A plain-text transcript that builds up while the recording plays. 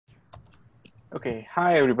Okay,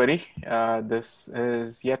 hi everybody. This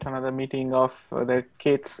is yet another meeting of the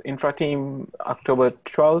K8s Infra team, October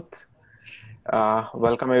 12th.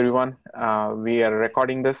 Welcome everyone. We are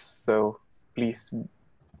recording this, so please,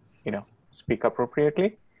 speak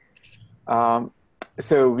appropriately.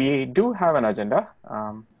 So we do have an agenda.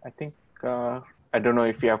 I think, I don't know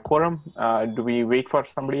if we have quorum. Do we wait for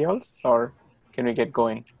somebody else or can we get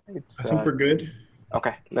going? I think we're good.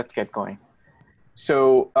 Okay, let's get going.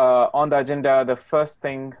 So on the agenda, the first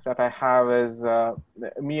thing that I have is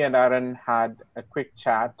me and Aaron had a quick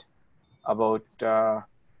chat about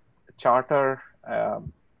charter,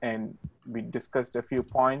 and we discussed a few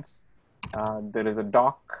points. There is a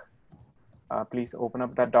doc. Please open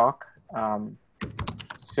up that doc.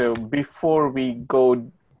 So before we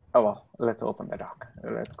go, let's open the doc.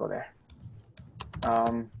 Let's go there.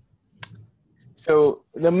 So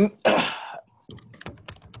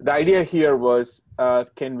the idea here was,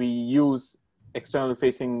 can we use external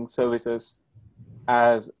facing services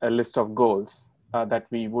as a list of goals that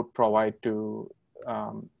we would provide to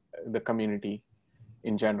the community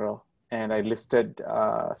in general? And I listed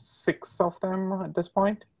 6 of them at this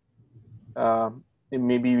point.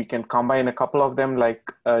 Maybe we can combine a couple of them,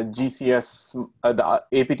 like GCS, the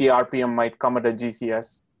APT RPM might come at a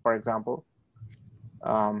GCS, for example.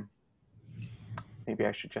 Maybe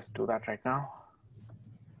I should just do that right now.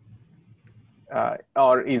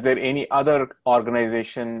 Or is there any other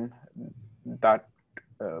organization that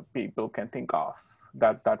people can think of?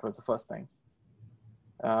 That was the first thing.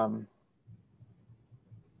 For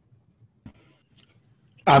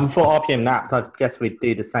RPM Naps, I guess we'd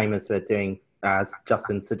do the same as we're doing, as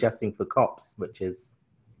Justin's suggesting for COPS, which is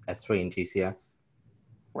S3 and GCS.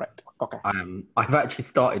 Right. Okay. I've actually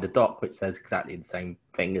started a doc which says exactly the same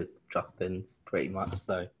thing as Justin's, pretty much.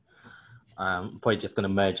 So I'm probably just going to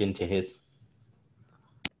merge into his.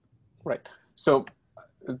 Right. So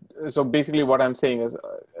basically what I'm saying is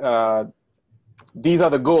these are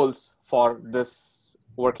the goals for this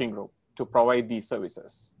working group to provide these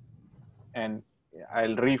services. And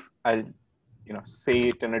I'll say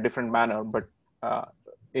it in a different manner, but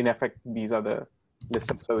in effect, these are the list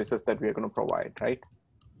of services that we are going to provide, right?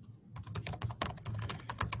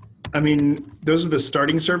 I mean, those are the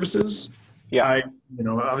starting services. Yeah.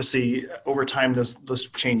 Obviously over time this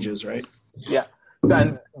list changes, right? Yeah. So,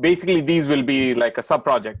 and basically these will be like a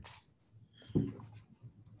sub-projects,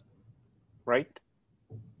 right?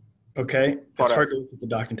 Okay. It's hard to look at the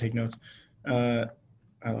doc and take notes. I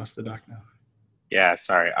lost the doc now. Yeah,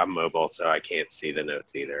 sorry, I'm mobile, so I can't see the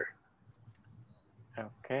notes either.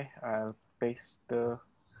 Okay, I'll paste the.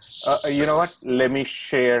 You know what? Let me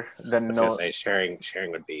share the notes. I was gonna say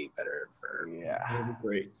sharing would be better for. Yeah. That would be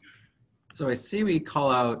great. So I see we call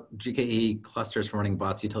out GKE clusters for running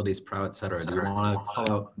bots, utilities, Prow, et cetera. Do you want to call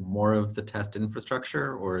out more of the test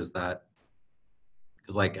infrastructure, or is that,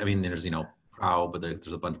 because there's, Prow, but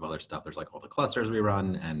there's a bunch of other stuff. There's like all the clusters we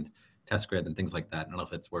run and test grid and things like that. I don't know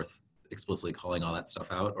if it's worth explicitly calling all that stuff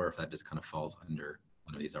out, or if that just kind of falls under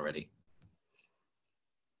one of these already.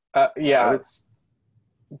 Yeah.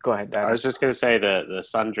 Go ahead, Dan. I was just going to say the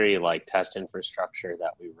sundry test infrastructure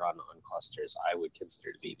that we run on clusters, I would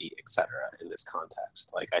consider to be the et cetera in this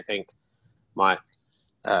context. I think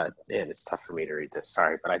it's tough for me to read this,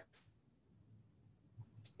 sorry, but I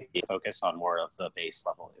focus on more of the base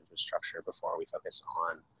level infrastructure before we focus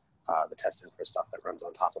on the test infra stuff that runs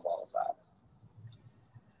on top of all of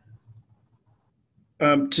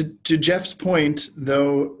that. To Jeff's point,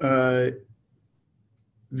 though,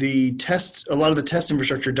 a lot of the test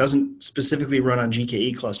infrastructure doesn't specifically run on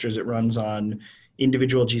GKE clusters. It runs on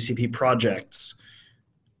individual GCP projects,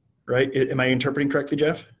 right? Am I interpreting correctly,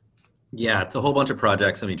 Jeff? Yeah, it's a whole bunch of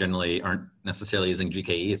projects, and we generally aren't necessarily using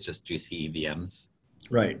GKE. It's just GCE VMs.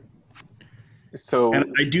 Right. So,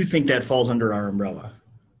 and I do think that falls under our umbrella.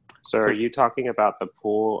 So are you talking about the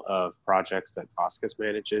pool of projects that Boscus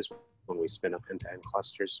manages when we spin up end-to-end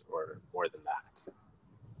clusters, or more than that?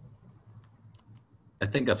 I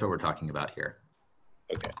think that's what we're talking about here.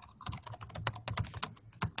 Okay.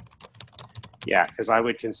 Yeah, because I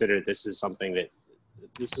would consider this is something that,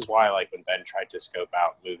 this is why when Ben tried to scope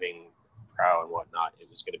out moving Prow and whatnot, it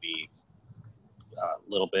was going to be a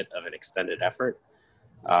little bit of an extended effort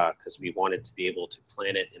because we wanted to be able to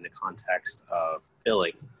plan it in the context of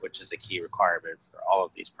billing, which is a key requirement for all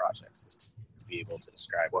of these projects, is to be able to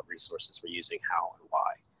describe what resources we're using, how, and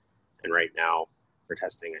why. And right now, for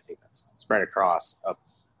testing, I think that's spread across a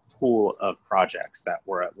pool of projects that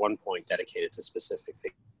were at one point dedicated to specific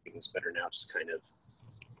things, but are now just kind of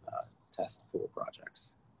test pool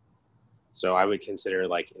projects. So I would consider in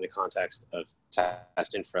the context of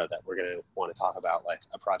test infra that we're going to want to talk about, like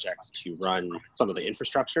a project to run some of the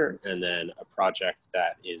infrastructure, and then a project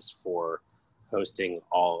that is for hosting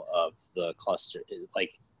all of the cluster,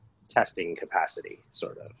 like testing capacity,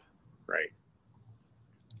 sort of, right?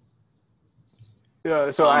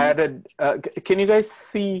 So I added, can you guys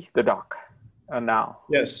see the doc now?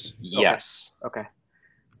 Yes. Yes. Okay.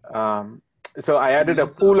 So I added a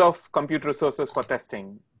pool of compute resources for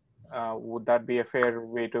testing. Would that be a fair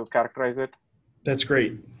way to characterize it? That's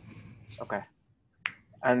great. Okay.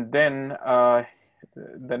 And then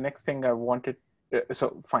the next thing I wanted,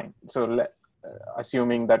 so fine. So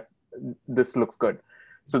assuming that this looks good.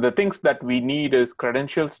 So the things that we need is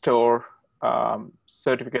credential store,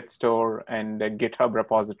 certificate store, and a GitHub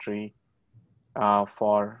repository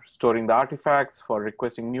for storing the artifacts, for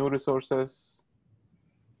requesting new resources.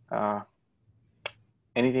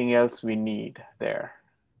 Anything else we need there?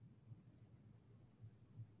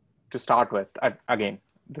 To start with, again,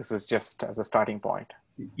 this is just as a starting point.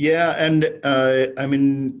 Yeah, and I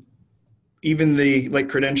mean, even the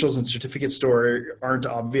credentials and certificate store aren't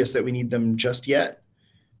obvious that we need them just yet,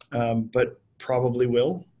 but probably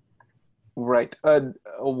will. Right.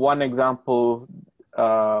 One example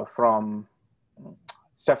from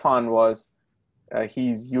Stefan was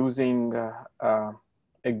he's using a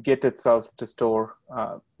Git itself to store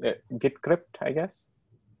Git crypt, I guess,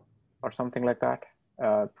 or something like that.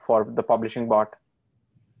 For the publishing bot.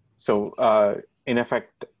 So in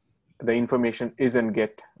effect, the information is in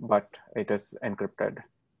Git, but it is encrypted.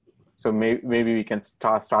 So maybe we can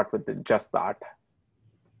start with just that.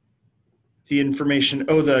 The information,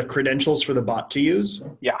 the credentials for the bot to use?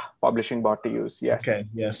 Yeah, publishing bot to use, yes. Okay,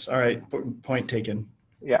 yes, all right, point taken.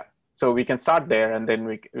 Yeah, so we can start there, and then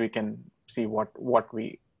we can see what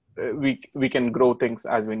we can grow things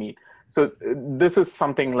as we need. So this is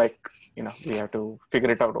something like, we have to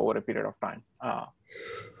figure it out over a period of time.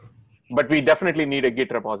 But we definitely need a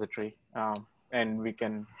Git repository, and we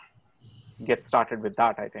can get started with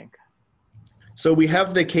that, I think. So we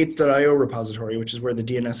have the K8s.io repository, which is where the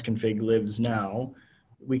DNS config lives now.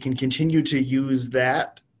 We can continue to use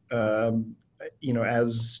that,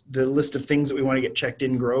 as the list of things that we want to get checked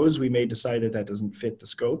in grows. We may decide that doesn't fit the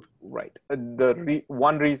scope. Right.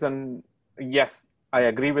 One reason, yes, I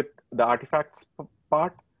agree with the artifacts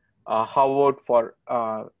part. How about for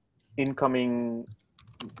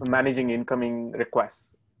managing incoming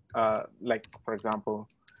requests? Like, for example,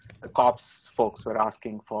 the COPS folks were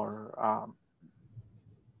asking for,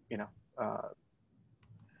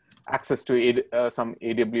 access to some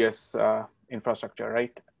AWS infrastructure,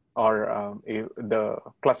 right? Or the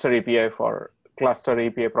cluster API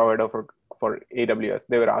provider for AWS.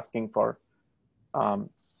 They were asking for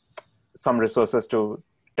some resources to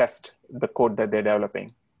test the code that they're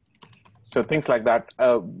developing. So things like that,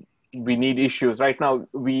 we need issues. Right now,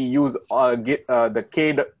 we use the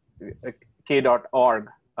k.org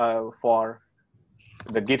for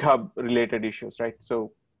the GitHub related issues, right?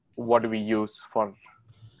 So what do we use for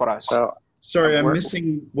us? So sorry, I'm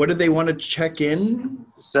missing, what do they want to check in?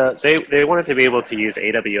 So they wanted to be able to use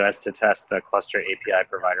AWS to test the cluster API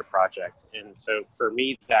provider project. And so for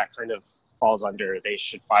me, that kind of falls under, they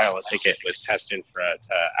should file a ticket with test infra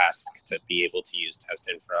to ask to be able to use test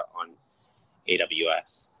infra on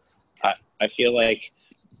AWS. I feel like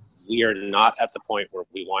we are not at the point where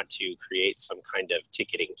we want to create some kind of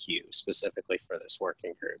ticketing queue specifically for this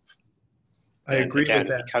working group. I agree with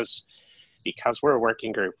that. Because we're a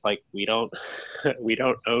working group, like we don't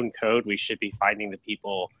own code. We should be finding the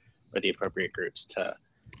people or the appropriate groups to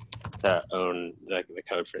own the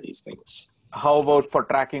code for these things. How about for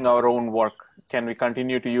tracking our own work? Can we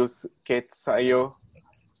continue to use K8s.io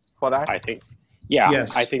for that? I think, yeah,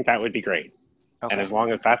 yes. I think that would be great. Okay. And as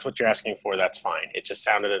long as that's what you're asking for, that's fine. It just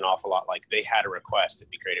sounded an awful lot like they had a request. It'd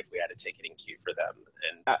be great if we had a ticketing queue for them.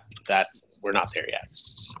 And we're not there yet.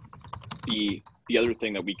 The other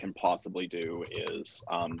thing that we can possibly do is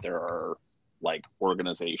there are like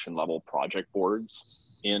organization level project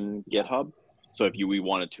boards in GitHub. So if we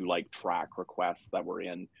wanted to like track requests that were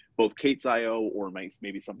in both K8s.io or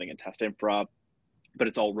maybe something in test infra, but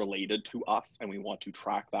it's all related to us and we want to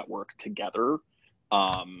track that work together,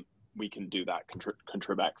 we can do that.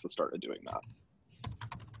 Contribx has started doing that.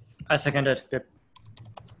 I second it. Good.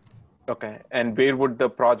 Okay, and where would the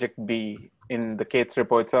project be in the K8s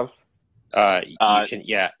repo itself? You can,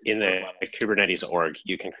 in the Kubernetes org,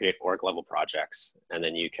 you can create org level projects, and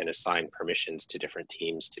then you can assign permissions to different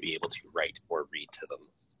teams to be able to write or read to them.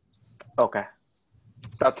 Okay,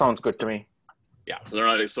 that sounds good to me. Yeah, so they're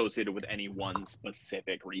not associated with any one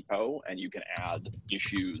specific repo, and you can add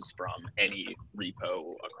issues from any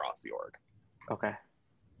repo across the org. Okay.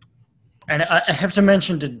 And I have to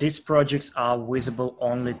mention that these projects are visible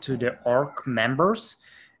only to the org members,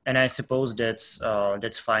 and I suppose that's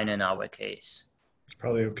fine in our case. It's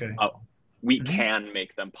probably okay. We can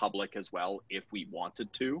make them public as well if we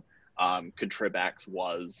wanted to. Contribx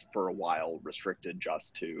was for a while restricted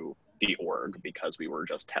just to the org because we were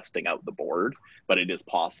just testing out the board, but it is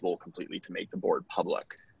possible completely to make the board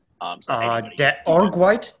public. The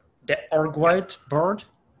org-wide board?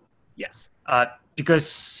 Yes.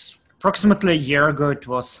 Because approximately a year ago, it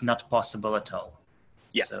was not possible at all.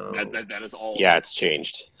 Yes, so... that is all. Yeah, it's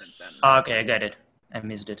changed. Okay, I got it. I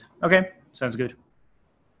missed it. Okay, sounds good.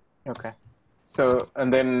 Okay. So,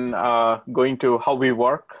 and then going to how we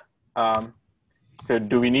work. So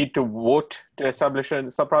do we need to vote to establish a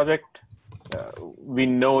subproject? We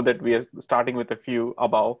know that we are starting with a few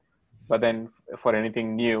above, but then for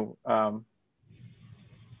anything new.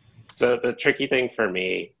 So the tricky thing for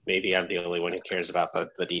me, maybe I'm the only one who cares about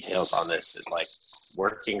the details on this, is like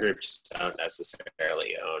working groups don't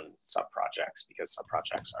necessarily own subprojects because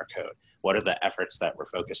subprojects are code. What are the efforts that we're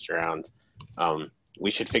focused around? We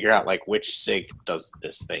should figure out like which SIG does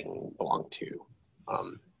this thing belong to.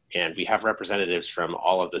 And we have representatives from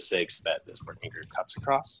all of the SIGs that this working group cuts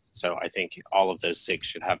across. So I think all of those SIGs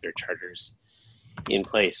should have their charters in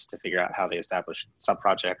place to figure out how they establish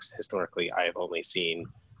subprojects. Historically, I have only seen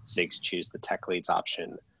SIGs choose the tech leads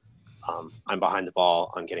option. I'm behind the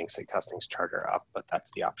ball on getting SIG testing's charter up, but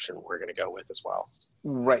that's the option we're going to go with as well.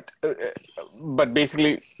 Right. But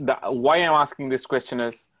basically, why I'm asking this question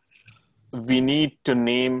is we need to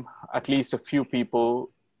name at least a few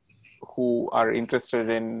people who are interested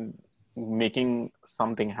in making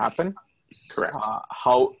something happen. Correct.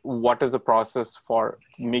 What is the process for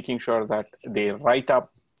making sure that they write up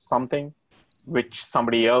something which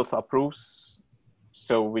somebody else approves,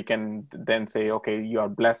 so we can then say, okay, you are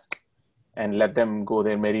blessed, and let them go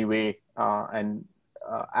their merry way and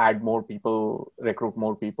add more people, recruit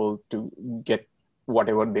more people to get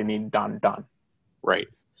whatever they need done. Right.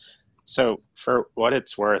 So for what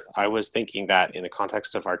it's worth, I was thinking that in the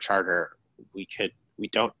context of our charter, we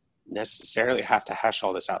don't necessarily have to hash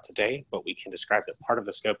all this out today, but we can describe that part of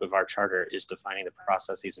the scope of our charter is defining the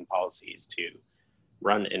processes and policies to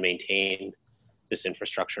run and maintain this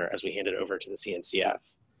infrastructure as we hand it over to the CNCF.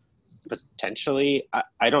 Potentially,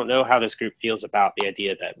 I don't know how this group feels about the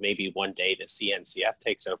idea that maybe one day the CNCF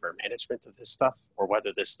takes over management of this stuff, or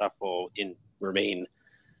whether this stuff will remain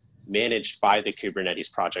managed by the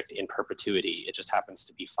Kubernetes project in perpetuity. It just happens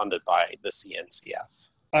to be funded by the CNCF.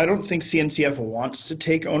 I don't think CNCF wants to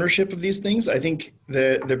take ownership of these things. I think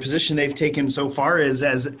the position they've taken so far is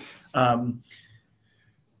as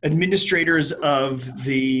administrators of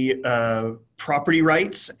the property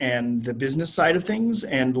rights and the business side of things,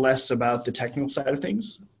 and less about the technical side of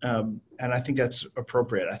things. And I think that's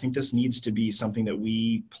appropriate. I think this needs to be something that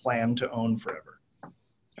we plan to own forever.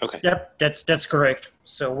 Okay. Yep, that's correct.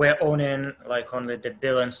 So we're owning like only the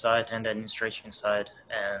billing side and the administration side,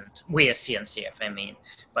 and we as CNCF, I mean,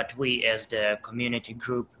 but we as the community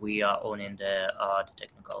group, we are owning the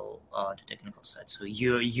technical side. So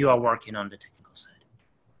you are working on the technical side.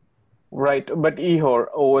 Right, but Ihor,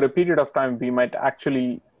 over a period of time, we might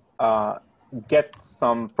actually get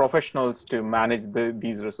some professionals to manage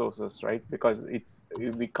these resources, right? Because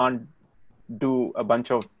we can't do a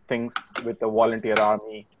bunch of things with the volunteer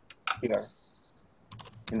army here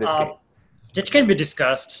in this case. That can be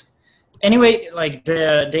discussed. Anyway, like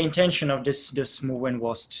the intention of this movement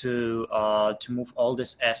was to move all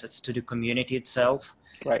these assets to the community itself,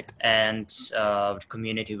 right? And the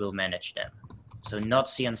community will manage them. So not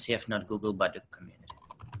CNCF, not Google, but the community.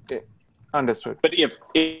 Okay. Understood. But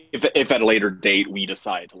if at a later date we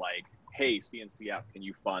decide to like, hey, CNCF, can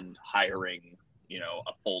you fund hiring,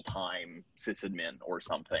 a full-time sysadmin or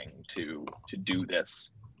something to do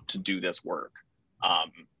this work,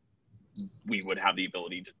 we would have the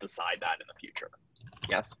ability to decide that in the future.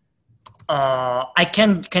 Yes. I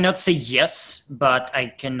cannot say yes, but I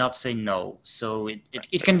cannot say no. So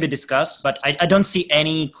it can be discussed, but I don't see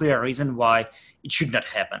any clear reason why it should not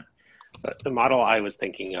happen. But the model I was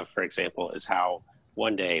thinking of, for example, is how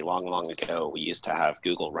one day, long, long ago, we used to have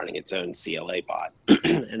Google running its own CLA bot.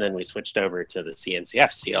 And then we switched over to the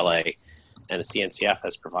CNCF CLA, and the CNCF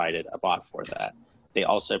has provided a bot for that. They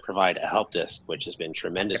also provide a help desk, which has been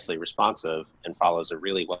tremendously responsive and follows a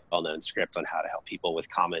really well-known script on how to help people with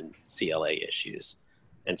common CLA issues.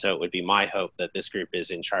 And so it would be my hope that this group is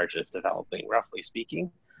in charge of developing, roughly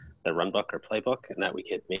speaking, the runbook or playbook, and that we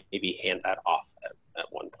could maybe hand that off at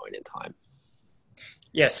one point in time.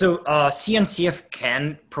 Yeah, so CNCF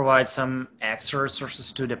can provide some extra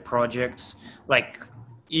resources to the projects. Like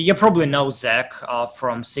you probably know Zach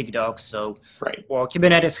from SigDoc. So, Right. well,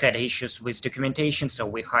 Kubernetes had issues with documentation, so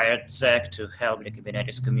we hired Zach to help the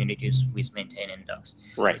Kubernetes communities with maintaining docs.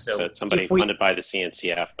 Right. So it's somebody funded by the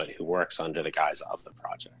CNCF, but who works under the guise of the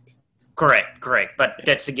project. Correct. But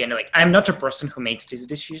that's again, like, I'm not a person who makes these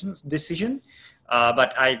decision,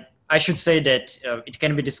 but I should say that it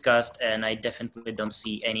can be discussed, and I definitely don't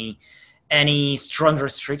see any strong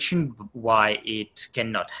restriction why it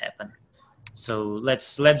cannot happen. So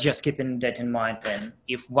let's just keep that in mind. And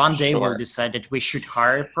if one day we'll decide that we should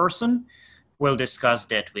hire a person, we'll discuss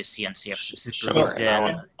that with CNCF specifically.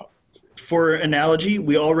 Sure. For analogy,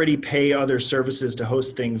 we already pay other services to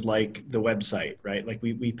host things like the website, right? Like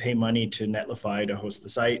we pay money to Netlify to host the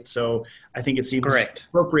site. So I think it seems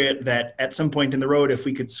appropriate that at some point in the road, if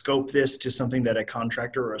we could scope this to something that a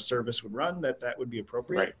contractor or a service would run, that would be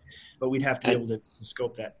appropriate. Right. But we'd have to be able to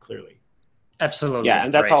scope that clearly. Absolutely. Yeah,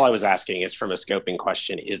 and that's all I was asking is from a scoping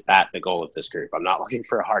question, is that the goal of this group? I'm not looking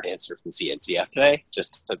for a hard answer from CNCF today,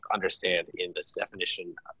 just to understand in the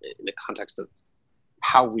definition, in the context of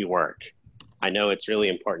how we work. I know it's really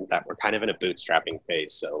important that we're kind of in a bootstrapping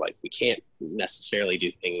phase, so like we can't necessarily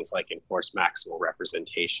do things like enforce maximal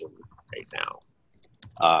representation right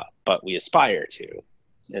now, but we aspire to.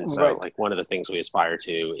 And so like one of the things we aspire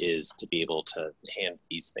to is to be able to hand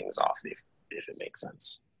these things off if it makes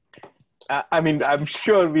sense. I mean, I'm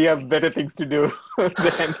sure we have better things to do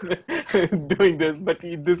than doing this, but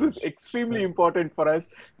this is extremely important for us.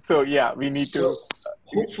 So yeah, we need to.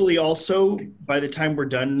 Hopefully also by the time we're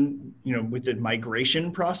done, with the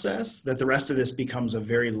migration process, that the rest of this becomes a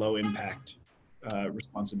very low impact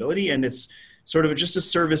responsibility. And it's sort of just a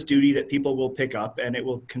service duty that people will pick up, and it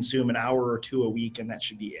will consume an hour or two a week, and that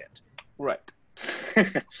should be it. Right.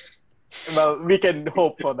 Well, we can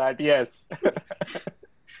hope for that, yes.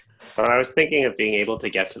 But I was thinking of being able to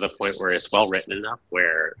get to the point where it's well written enough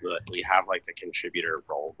where we have like the contributor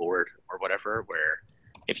role board or whatever, where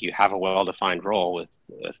if you have a well-defined role with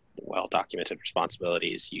well-documented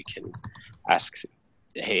responsibilities, you can ask,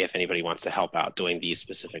 hey, if anybody wants to help out doing these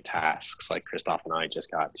specific tasks, like Christoph and I just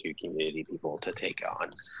got 2 community people to take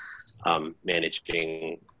on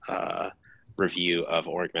managing review of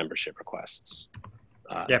org membership requests.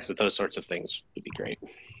 So those sorts of things would be great.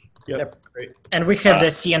 Yep, great. And we have the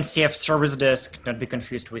CNCF service desk, not be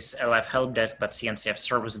confused with LF help desk, but CNCF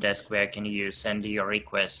service desk where can you send your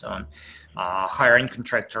requests on hiring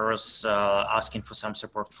contractors, asking for some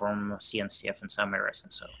support from CNCF in some areas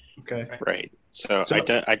and so. Okay. Right. So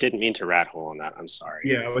I didn't mean to rat hole on that. I'm sorry.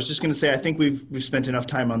 Yeah, I was just going to say, I think we've spent enough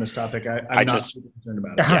time on this topic. I'm not super concerned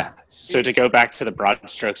about it. Yeah. So to go back to the broad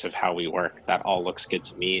strokes of how we work, that all looks good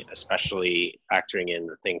to me, especially factoring in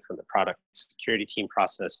the thing from the product security team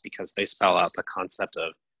process, because they spell out the concept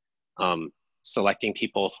of selecting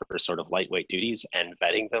people for sort of lightweight duties and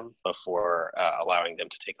vetting them before allowing them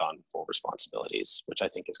to take on full responsibilities, which I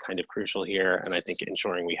think is kind of crucial here. And I think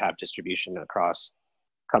ensuring we have distribution across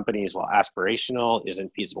companies, while aspirational, isn't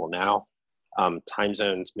feasible now. Time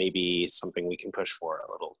zones may be something we can push for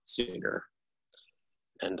a little sooner.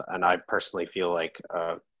 And I personally feel like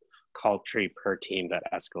a call tree per team that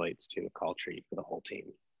escalates to a call tree for the whole team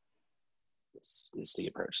is the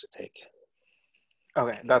approach to take.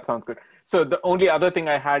 Okay, that sounds good. So the only other thing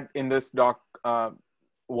I had in this doc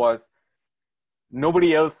was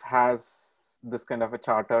nobody else has this kind of a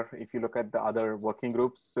charter if you look at the other working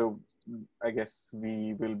groups. So I guess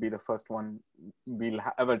we will be the first one. We'll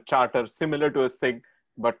have a charter similar to a SIG,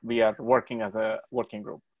 but we are working as a working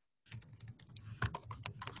group.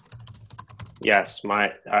 Yes,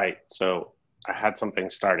 so I had something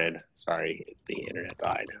started. Sorry, the internet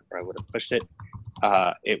died, or I would have pushed it.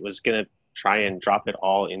 It was going to try and drop it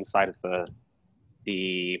all inside of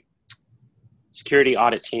the security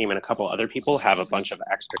audit team, and a couple other people have a bunch of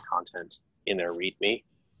extra content in their README.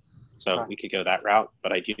 So we could go that route,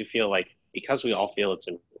 but I do feel like because we all feel it's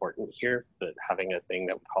important here, that having a thing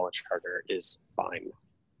that we call a charter is fine.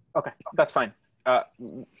 Okay, that's fine.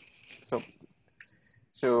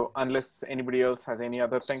 So unless anybody else has any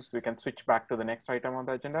other things, we can switch back to the next item on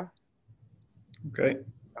the agenda. Okay.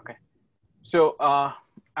 Okay. So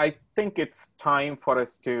I think it's time for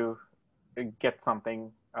us to get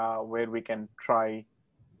something where we can try.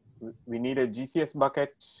 We need a GCS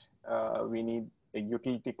bucket. We need a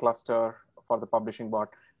utility cluster for the publishing bot.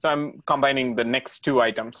 So I'm combining the next 2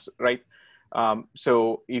 items, right?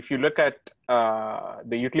 So if you look at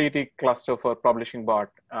the utility cluster for publishing bot,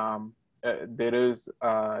 there is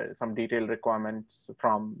some detailed requirements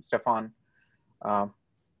from Stefan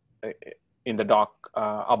in the doc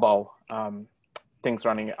above, things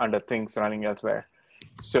running elsewhere.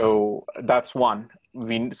 So that's one.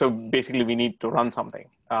 so basically we need to run something.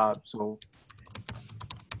 So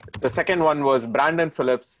the second one was Brandon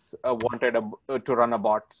Phillips wanted to run a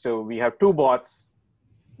bot. So we have 2 bots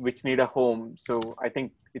which need a home. So I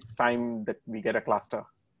think it's time that we get a cluster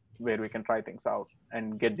where we can try things out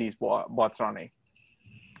and get these bots running.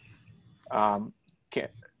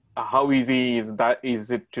 How easy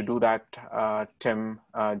is it to do that, Tim,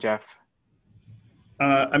 Jeff?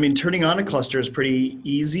 I mean, turning on a cluster is pretty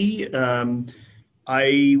easy.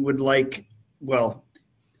 I would like, well,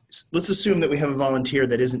 let's assume that we have a volunteer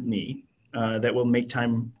that isn't me, that will make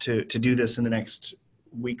time to do this in the next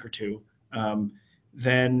week or two.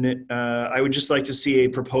 Then I would just like to see a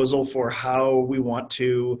proposal for how we want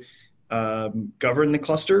to govern the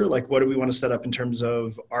cluster. Like, what do we want to set up in terms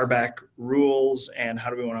of RBAC rules, and how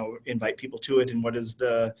do we want to invite people to it, and what is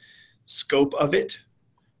the scope of it?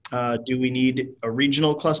 Do we need a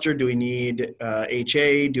regional cluster? Do we need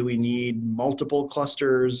HA? Do we need multiple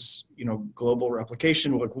clusters? You know, global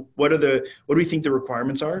replication. What do we think the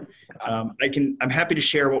requirements are? I'm happy to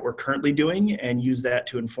share what we're currently doing and use that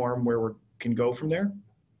to inform where we can go from there.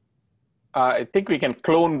 I think we can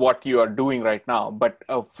clone what you are doing right now, but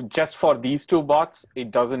just for these 2 bots, it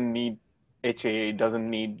doesn't need HA. It doesn't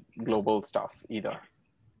need global stuff either.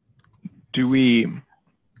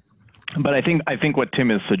 But I think what Tim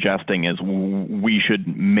is suggesting is we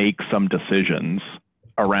should make some decisions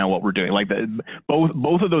around what we're doing. Like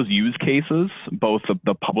both of those use cases, both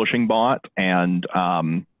the publishing bot and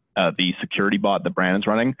the security bot that Brandon's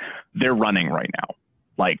running, they're running right now.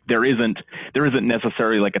 Like there isn't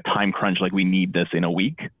necessarily like a time crunch, like we need this in a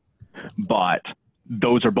week, but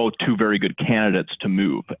those are both 2 very good candidates to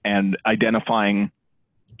move, and identifying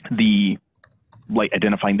the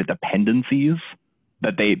dependencies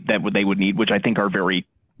that they would need, which I think are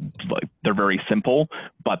they're very simple,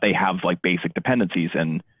 but they have like basic dependencies,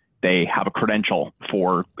 and they have a credential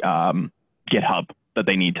for GitHub that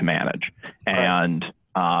they need to manage, and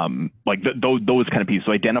those kind of pieces.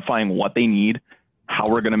 So identifying what they need, how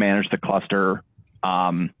we're going to manage the cluster.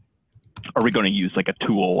 Are we going to use like a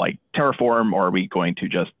tool like Terraform, or are we going to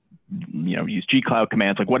just use G-Cloud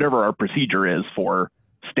commands? Like whatever our procedure is for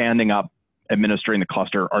standing up, administering the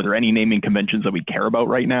cluster. Are there any naming conventions that we care about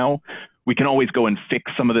right now? We can always go and fix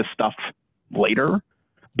some of this stuff later,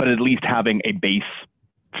 but at least having a base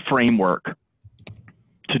framework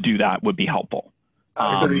to do that would be helpful.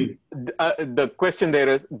 The question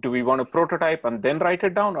there is, do we want to prototype and then write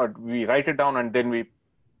it down, or do we write it down and then we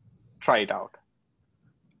try it out?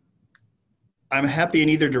 I'm happy in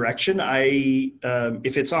either direction.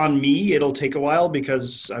 If it's on me, it'll take a while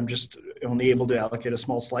because I'm just only able to allocate a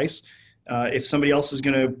small slice. If somebody else is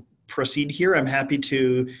going to proceed here, I'm happy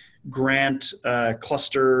to grant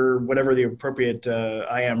cluster, whatever the appropriate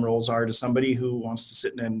IAM roles are, to somebody who wants to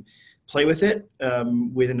sit and play with it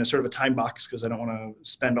within a sort of a time box, because I don't want to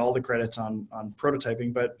spend all the credits on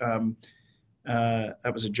prototyping, but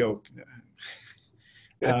that was a joke.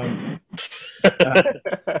 Nobody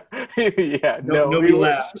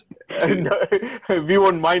laughed. No, we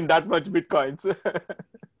won't mind that much Bitcoins.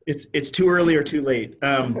 It's too early or too late.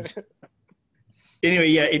 Anyway,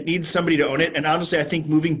 yeah, it needs somebody to own it. And honestly, I think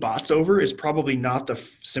moving bots over is probably not the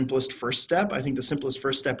simplest first step. I think the simplest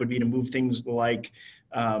first step would be to move things like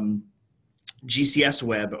GCS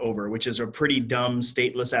web over, which is a pretty dumb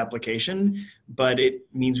stateless application, but it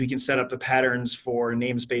means we can set up the patterns for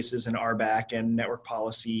namespaces and RBAC and network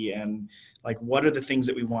policy, and like what are the things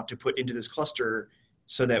that we want to put into this cluster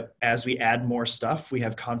so that as we add more stuff, we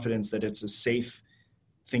have confidence that it's a safe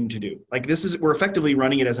thing to do. Like we're effectively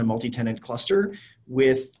running it as a multi-tenant cluster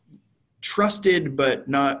with trusted but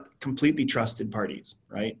not completely trusted parties,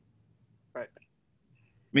 right? Right. I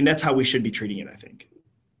mean, that's how we should be treating it, I think.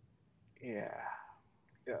 Yeah.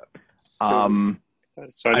 So I mean,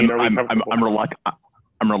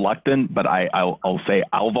 I'm reluctant, but I'll say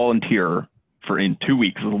I'll volunteer for in 2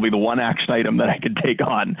 weeks. This will be the one action item that I can take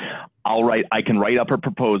on. I can write up a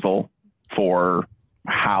proposal for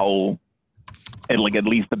how, at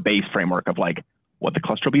least the base framework of like what the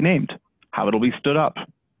cluster will be named, how it'll be stood up.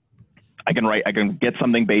 I can get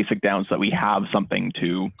something basic down so that we have something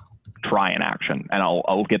to try in action, and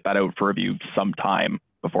I'll get that out for review sometime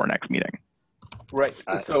before next meeting. Right.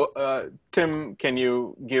 So, Tim, can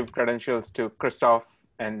you give credentials to Christoph,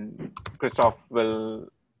 and Christoph the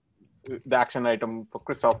action item for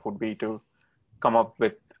Christoph would be to come up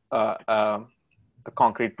with a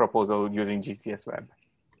concrete proposal using GCS Web.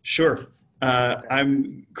 Sure.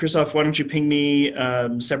 Christoph, why don't you ping me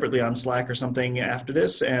separately on Slack or something after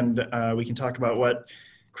this, and we can talk about what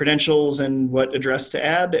credentials and what address to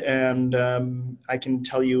add. And I can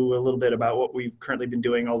tell you a little bit about what we've currently been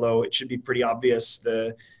doing, although it should be pretty obvious.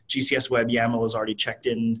 The GCS web YAML is already checked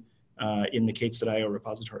in the K8s.io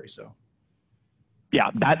repository. So. Yeah,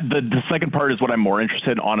 the second part is what I'm more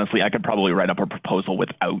interested in. Honestly, I could probably write up a proposal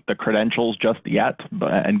without the credentials just yet,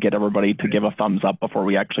 and get everybody to give a thumbs up before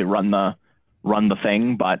we actually run the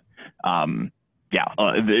thing. But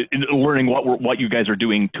learning what you guys are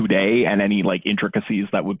doing today and any like intricacies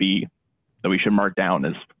that we should mark down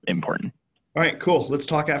is important. All right, cool. Let's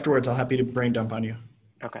talk afterwards. I'll happy to brain dump on you.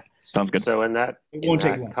 Okay, sounds good. So in that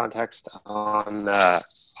context on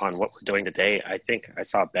what we're doing today, I think I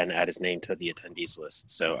saw Ben add his name to the attendees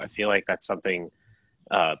list. So I feel like that's something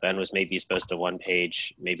Ben was maybe supposed to one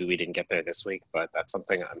page. Maybe we didn't get there this week, but that's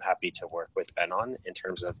something I'm happy to work with Ben on in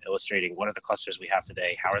terms of illustrating what are the clusters we have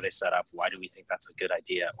today, how are they set up, why do we think that's a good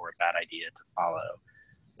idea or a bad idea to follow.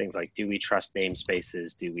 Things like, do we trust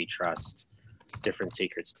namespaces? Do we trust different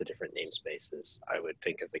secrets to different namespaces? I would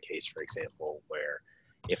think of the case, for example, where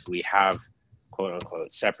if we have quote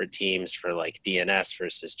unquote separate teams for like DNS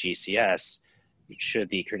versus GCS, should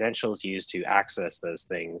the credentials used to access those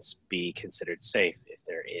things be considered safe if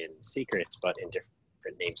they're in secrets but in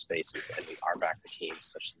different namespaces, and we RBAC the teams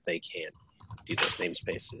such that they can't do those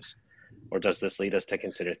namespaces? Or does this lead us to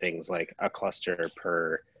consider things like a cluster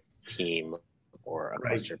per team or a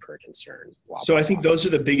cluster per concern? So I think those are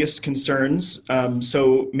the biggest concerns.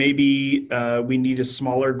 So maybe we need a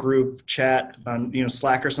smaller group chat on,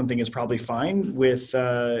 Slack or something is probably fine with,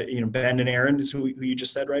 Ben and Aaron is who you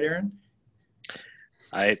just said, right, Aaron?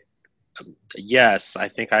 Yes, I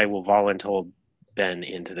think I will volunteer Ben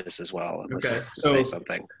into this as well, unless he wants to say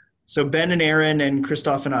something. So Ben and Aaron and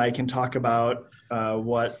Christoph and I can talk about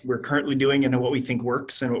what we're currently doing and what we think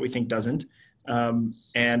works and what we think doesn't. And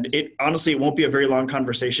honestly, it won't be a very long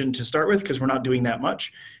conversation to start with because we're not doing that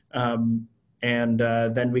much. And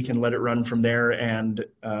then we can let it run from there. And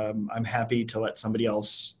I'm happy to let somebody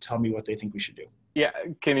else tell me what they think we should do. Yeah,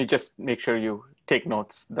 can you just make sure you take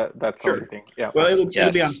notes? That's sure. Everything. Yeah. Well, it'll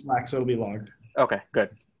be on Slack, so it'll be logged. Okay, good.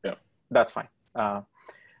 Yeah, that's fine.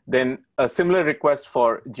 Then a similar request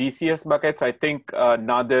for GCS buckets. I think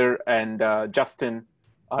Nader and Justin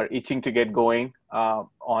are itching to get going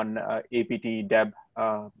on APT deb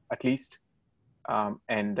at least.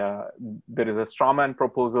 And there is a strawman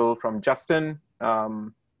proposal from Justin,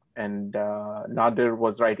 and Nader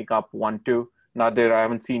was writing up one too. Nader, I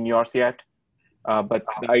haven't seen yours yet, but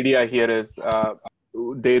the idea here is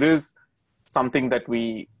there is something that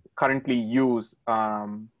we currently use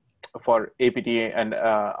for APT and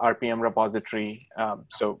RPM repository.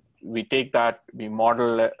 So we take that, we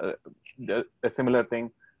model a similar thing,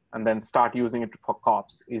 and then start using it for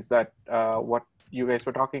cops. Is that what you guys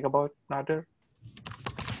were talking about, Nader?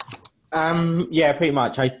 Yeah, pretty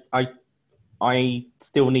much. I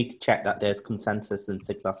still need to check that there's consensus in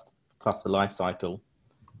SIG cluster lifecycle.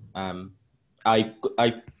 I'll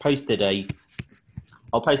post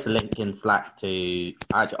a link in Slack to,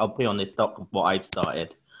 actually I'll put on this doc of what I've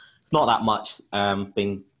started. It's not that much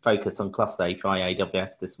being focused on cluster API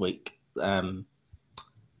AWS this week. But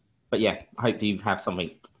yeah, I hope you have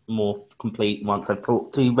something more complete once I've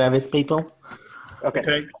talked to various people.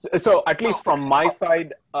 Okay. So at least from my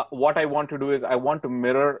side, what I want to do is I want to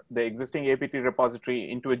mirror the existing APT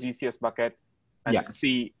repository into a GCS bucket and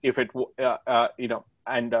see if it,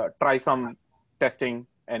 and try some testing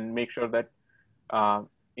and make sure that,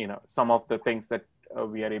 some of the things that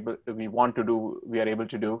we want to do, we are able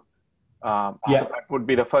to do. So that would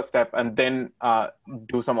be the first step, and then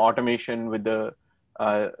do some automation with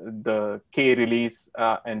the K release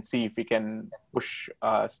and see if we can push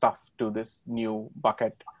stuff to this new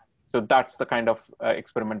bucket. So that's the kind of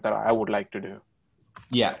experiment that I would like to do.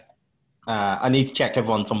 Yeah, I need to check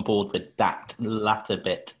everyone's on board with that latter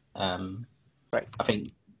bit. Right. I think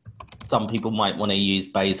some people might want to use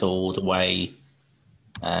Bazel all the way,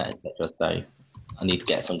 etc. So I need to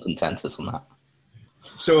get some consensus on that.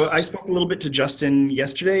 So I spoke a little bit to Justin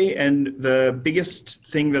yesterday, and the biggest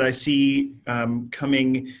thing that I see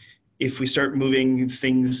coming if we start moving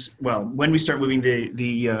things, when we start moving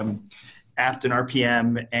the apt and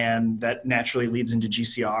RPM, and that naturally leads into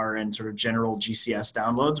GCR and sort of general GCS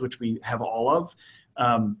downloads, which we have all of,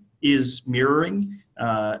 is mirroring.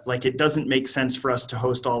 Like it doesn't make sense for us to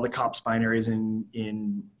host all the COPS binaries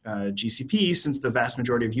in GCP since the vast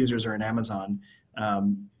majority of users are in Amazon.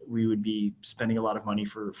 We would be spending a lot of money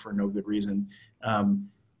for no good reason.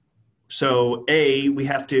 So we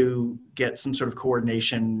have to get some sort of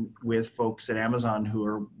coordination with folks at Amazon who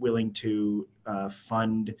are willing to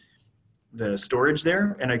fund the storage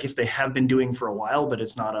there. And I guess they have been doing for a while, but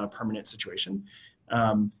it's not a permanent situation.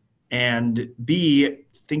 And B,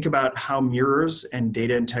 think about how mirrors and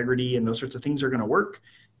data integrity and those sorts of things are going to work.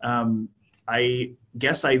 I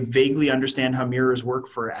guess I vaguely understand how mirrors work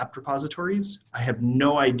for apt repositories. I have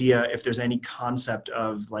no idea if there's any concept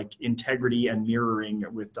of like integrity and mirroring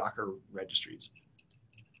with Docker registries.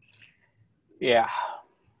 Yeah.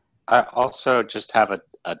 I also just have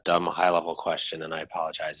a dumb high-level question, and I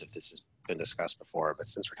apologize if this has been discussed before, but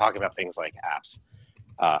since we're talking about things like apps,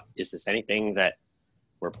 is this anything that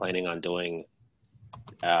we're planning on doing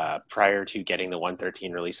prior to getting the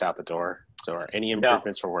 1.13 release out the door? So are any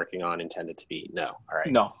improvements we're working on intended to be? No. All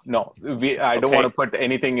right. No. I don't want to put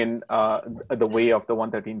anything in the way of the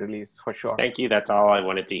 1.13 release for sure. Thank you. That's all I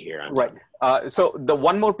wanted to hear. Right. So the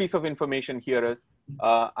one more piece of information here is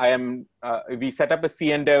we set up a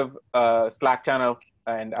CNDev Slack channel,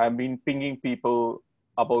 and I've been pinging people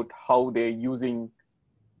about how they're using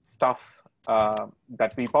stuff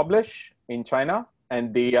that we publish in China,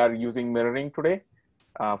 and they are using mirroring today.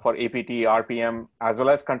 For APT, RPM, as well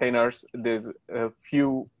as containers. There's a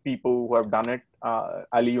few people who have done it.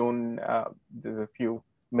 Aliyun, there's a few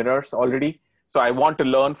mirrors already. So I want to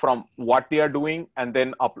learn from what they are doing and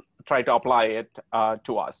then try to apply it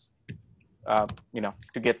to us,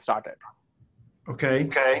 to get started. Okay.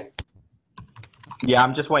 Yeah,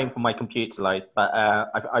 I'm just waiting for my computer to load, but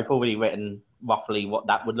I've already written roughly what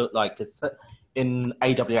that would look like in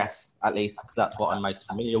AWS, at least, because that's what I'm most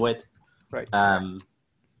familiar with. Right.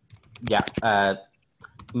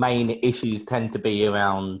 Main issues tend to be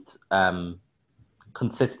around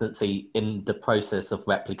consistency in the process of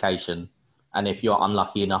replication. And if you're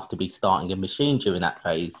unlucky enough to be starting a machine during that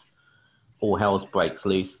phase, all hell breaks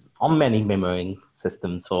loose on many mirroring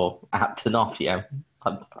systems for apt and RPM.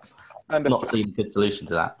 I've not seen a good solution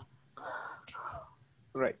to that.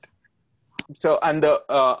 Right. So, and the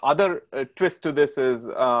other twist to this is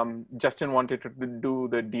Justin wanted to do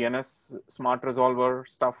the DNS smart resolver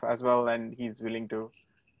stuff as well, and he's willing to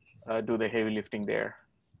do the heavy lifting there.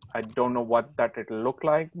 I don't know what that it'll look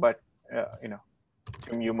like, but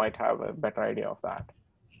Tim, you might have a better idea of that.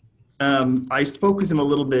 I spoke with him a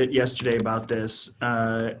little bit yesterday about this.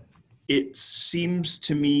 It seems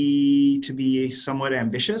to me to be somewhat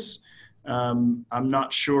ambitious. I'm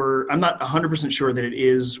not sure. I'm not 100% sure that it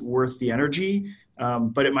is worth the energy,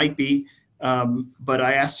 but it might be. But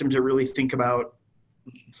I asked him to really think about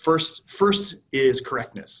first is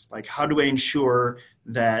correctness. Like, how do I ensure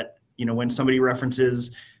that when somebody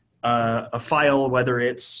references a file, whether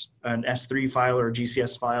it's an S3 file or a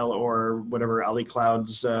GCS file or whatever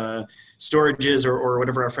AliCloud's storage is, or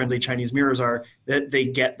whatever our friendly Chinese mirrors are, that they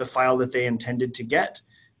get the file that they intended to get.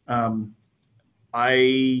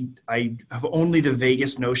 I have only the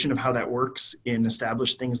vaguest notion of how that works in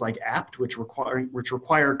established things like apt, which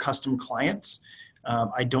require custom clients.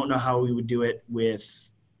 I don't know how we would do it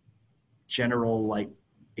with general like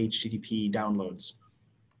HTTP downloads.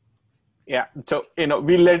 Yeah, so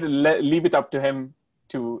we leave it up to him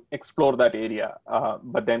to explore that area,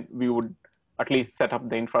 but then we would at least set up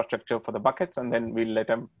the infrastructure for the buckets, and then we'll let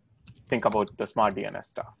him think about the smart DNS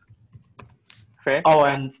stuff. Fair? Oh,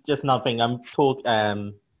 and just another thing,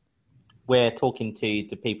 we're talking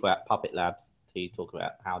to people at Puppet Labs to talk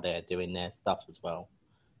about how they're doing their stuff as well.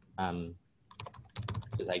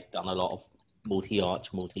 They've done a lot of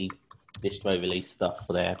multi-arch, multi-distro release stuff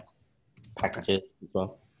for their packages as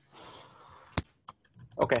well.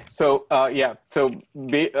 Okay, so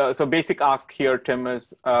so basic ask here, Tim,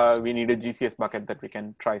 is we need a GCS bucket that we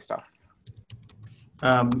can try stuff.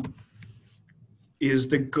 Is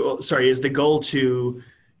the goal to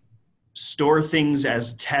store things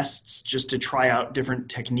as tests just to try out different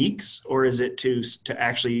techniques, or is it to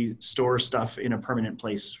actually store stuff in a permanent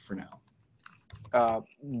place for now?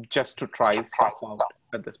 Just to try stuff out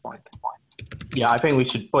at this point. Yeah, I think we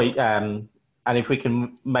should put, and if we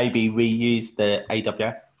can maybe reuse the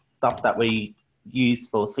AWS stuff that we use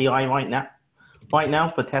for CI right now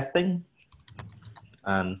for testing,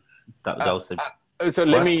 that would also. So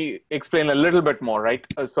let me explain a little bit more, right?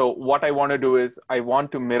 So what I want to do is I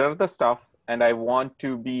want to mirror the stuff, and I want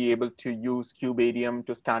to be able to use Kuberium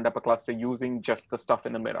to stand up a cluster using just the stuff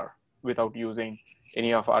in the mirror without using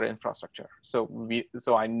any of our infrastructure. So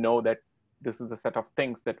I know that this is the set of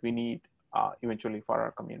things that we need eventually for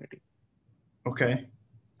our community. Okay.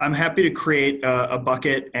 I'm happy to create a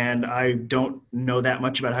bucket, and I don't know that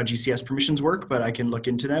much about how GCS permissions work, but I can look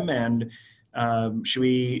into them. And should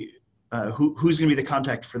we? Who's going to be the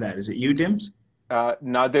contact for that? Is it you, Dims?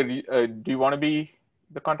 Nadir, do you want to be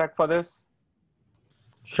the contact for this?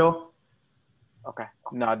 Sure. Okay,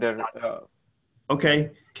 Nadir.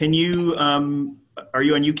 Okay. Can you? Are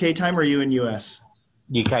you on UK time or are you in US?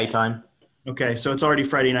 UK time. Okay, so it's already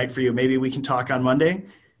Friday night for you. Maybe we can talk on Monday?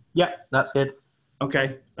 Yeah, that's good.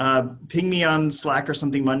 Okay. Ping me on Slack or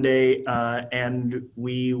something Monday, and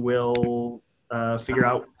we will figure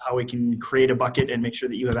out how we can create a bucket and make sure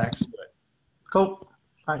that you have access to it. Cool.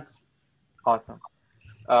 Thanks. Awesome.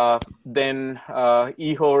 Then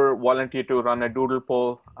Ihor volunteered to run a doodle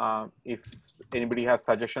poll. If anybody has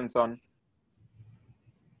suggestions on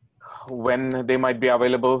when they might be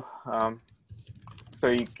available, so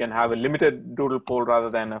you can have a limited doodle poll rather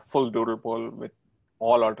than a full doodle poll with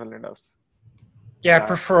all alternatives. Yeah, I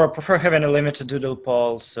prefer having a limited doodle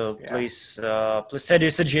poll. So Yeah. please send your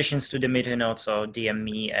suggestions to the meeting notes or DM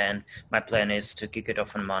me. And my plan is to kick it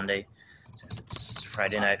off on Monday, since it's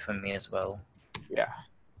Friday night for me as well. Yeah.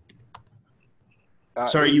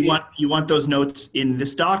 Sorry, you want those notes in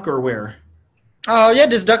this doc or where? Oh yeah,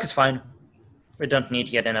 this doc is fine. We don't need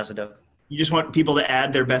yet another doc. You just want people to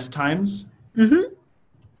add their best times? Mm-hmm.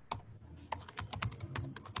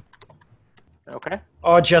 Okay.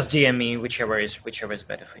 Or just DM me, whichever is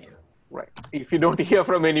better for you. Right. If you don't hear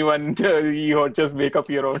from anyone, you just make up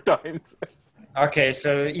your own times. Okay,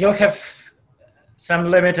 so you'll have some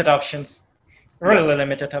limited options. Really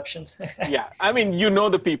limited options. Yeah, I mean, you know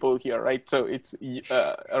the people here, right? So it's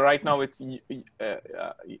right now it's UK,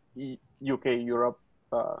 Europe,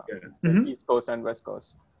 East Coast and West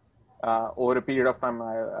Coast. Over a period of time,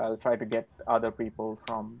 I'll try to get other people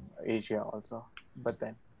from Asia also, but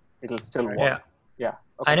then it'll still work. Yeah. Yeah.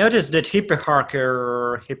 Okay. I noticed that Hippie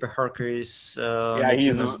Harker is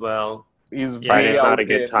he's as well. Friday's not a out there.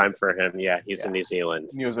 good time for him. Yeah, he's in New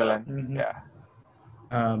Zealand. New Zealand. Mhm. Yeah.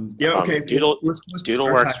 Okay. Doodle Let's Doodle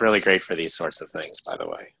our works times. really great for these sorts of things, by the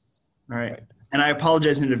way. All right. And I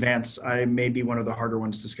apologize in advance. I may be one of the harder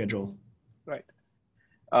ones to schedule. Right.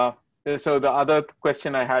 So the other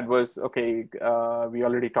question I had was, okay, we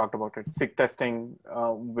already talked about it. SIG testing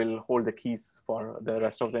will hold the keys for the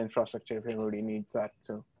rest of the infrastructure if anybody needs that.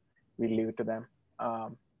 So we leave it to them.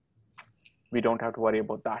 We don't have to worry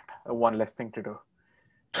about that. One less thing to do.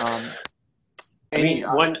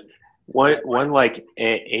 One like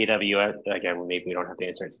AWS, again, maybe we don't have to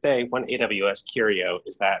answer it today. One AWS curio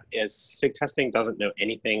is that SIG testing doesn't know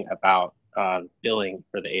anything about billing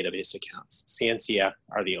for the AWS accounts. CNCF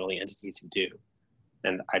are the only entities who do.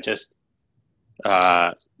 And I just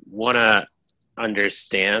want to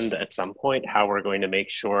understand at some point how we're going to make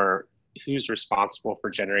sure who's responsible for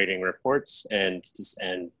generating reports and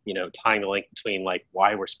tying the link between like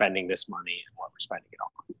why we're spending this money and what we're spending it on.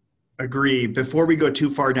 Agree. Before we go too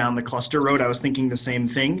far down the cluster road, I was thinking the same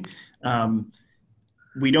thing.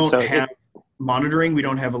 We don't have monitoring, we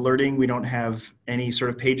don't have alerting, we don't have any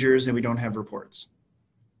sort of pagers, and we don't have reports.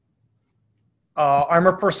 I'm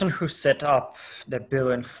a person who set up the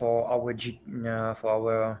billing for our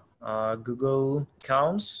Google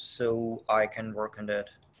accounts, so I can work on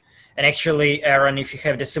that. And actually, Aaron, if you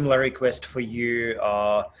have the similar request for you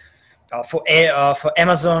for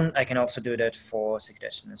Amazon, I can also do that for SIG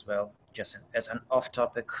testing as well, just as an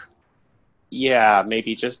off-topic. Yeah,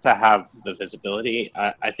 maybe just to have the visibility.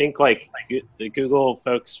 I think like the Google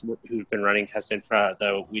folks who've been running test infra,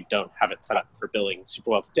 though we don't have it set up for billing super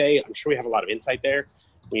well today. I'm sure we have a lot of insight there.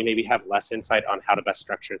 We maybe have less insight on how to best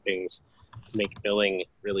structure things to make billing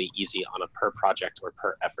really easy on a per project or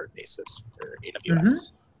per effort basis for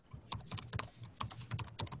AWS.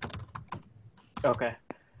 Okay.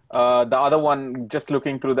 The other one, just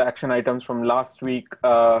looking through the action items from last week,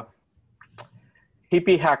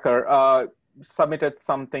 Hippie Hacker submitted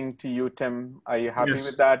something to you, Tim. Are you happy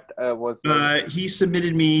with that? He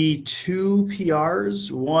submitted me 2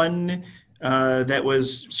 PRs. One that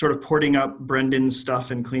was sort of porting up Brendan's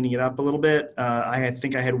stuff and cleaning it up a little bit. I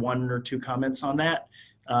think I had 1 or 2 comments on that.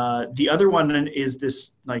 The other one is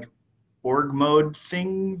this like org mode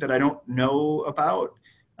thing that I don't know about.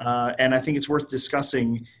 And I think it's worth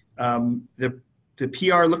discussing. The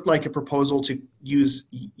PR looked like a proposal to use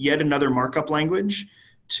yet another markup language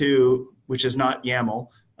which is not YAML,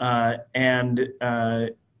 and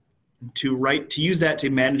to use that to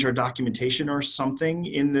manage our documentation or something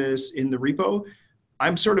in the repo.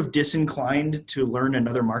 I'm sort of disinclined to learn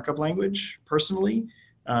another markup language personally.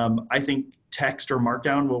 I think text or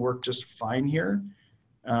Markdown will work just fine here.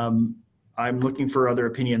 I'm looking for other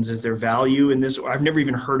opinions. Is there value in this? I've never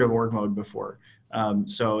even heard of org mode before.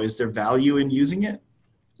 So is there value in using it?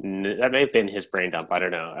 That may have been his brain dump. I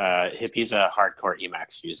don't know. Hippie's a hardcore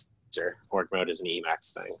Emacs user. Org mode is an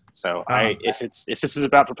Emacs thing. So if this is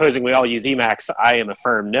about proposing we all use Emacs, I am a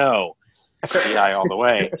firm no. EI all the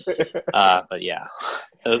way. But yeah,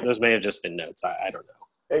 those may have just been notes. I don't know.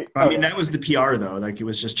 I mean, that was the PR though. Like it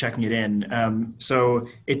was just checking it in. So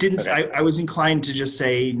it didn't. Okay. I was inclined to just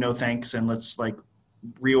say no thanks and let's like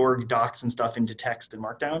reorg docs and stuff into text and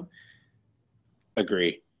Markdown.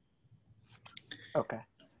 Agree. Okay.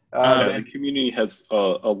 Yeah, the community has a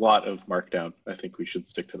lot of Markdown. I think we should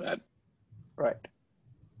stick to that. Right.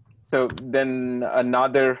 So then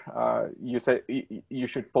another, you said you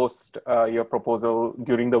should post your proposal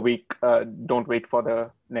during the week. Don't wait for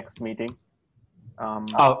the next meeting.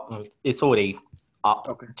 It's already up.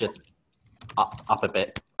 Okay. Just up a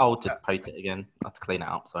bit. I'll just post it again. I have to clean it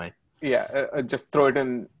up. Sorry. Yeah, just throw it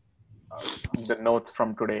in the notes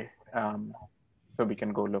from today, so we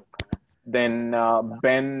can go look. Then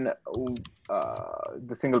Ben,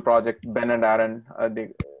 the single project, Ben and Aaron,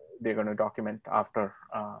 they're going to document after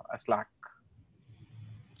a Slack.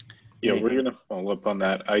 Yeah, we're going to follow up on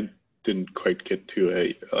that. I didn't quite get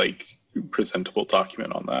to a presentable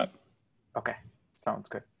document on that. Okay, sounds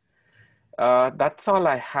good. That's all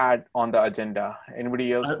I had on the agenda.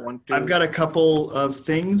 Anybody else want to? I've got a couple of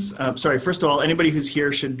things. Sorry, first of all, anybody who's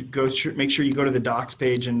here should make sure you go to the docs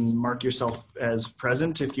page and mark yourself as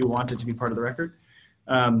present if you want it to be part of the record.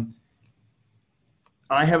 I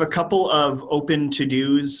have a couple of open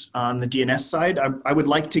to-dos on the DNS side. I would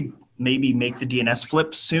like to maybe make the DNS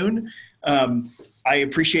flip soon. I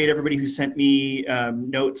appreciate everybody who sent me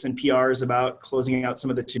notes and PRs about closing out some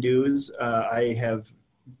of the to-dos. I have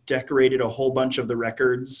decorated a whole bunch of the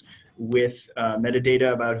records with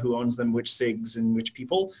metadata about who owns them, which SIGs, and which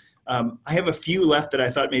people. I have a few left that I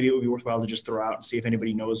thought maybe it would be worthwhile to just throw out and see if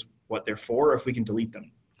anybody knows what they're for or if we can delete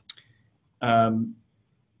them.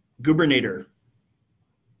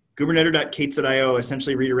 Kubernetes.K8s.io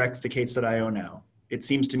essentially redirects to K8s.io now. It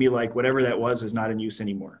seems to me like whatever that was is not in use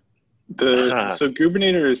anymore. So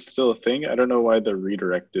Kubernetes is still a thing. I don't know why the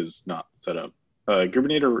redirect is not set up.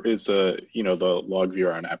 Kubernetes is the log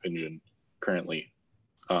viewer on App Engine currently.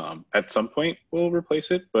 At some point we'll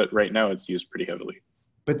replace it, but right now it's used pretty heavily.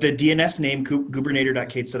 But the DNS name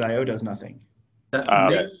Kubernetes.K8s.io does nothing.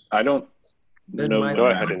 Yes, I don't know. Go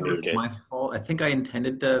ahead and nuke it. My fault. I think I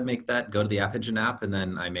intended to make that go to the App Engine app, and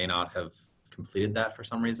then I may not have completed that for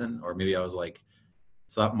some reason, or maybe I was like,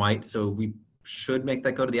 so we should make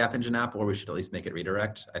that go to the App Engine app, or we should at least make it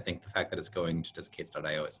redirect. I think the fact that it's going to just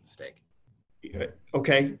K8s.io is a mistake.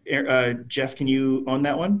 Okay, Jeff, can you own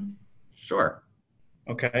that one? Sure.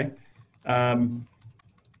 Okay.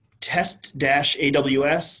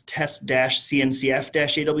 Test-AWS,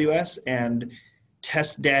 test-CNCF-AWS, and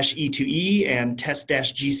test-E2E and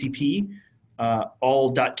test-GCP,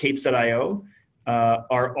 all .K8s.io,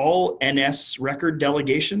 are all NS record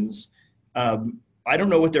delegations. I don't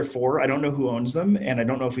know what they're for. I don't know who owns them, and I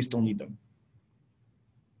don't know if we still need them.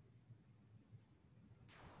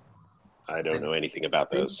 I don't know anything about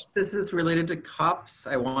those. This is related to COPS,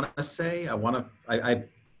 I want to say. I know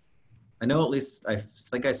at least, I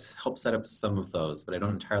think I helped set up some of those, but I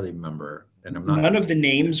don't entirely remember. And I'm not. None of the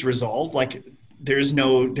names resolve. Like there's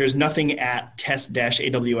nothing at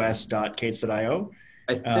test-aws.K8s.io.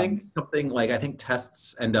 I think something like, I think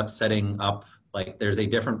tests end up setting up, like there's a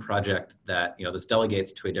different project that, this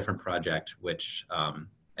delegates to a different project, which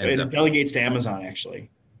it delegates to Amazon actually.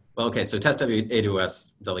 Well, okay, so test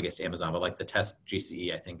AWS delegates to Amazon, but like the test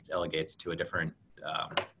GCE, I think delegates to a different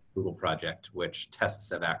Google project, which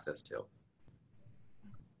tests have access to.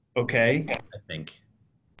 Okay. I think.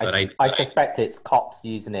 But I suspect it's COPS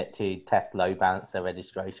using it to test load balancer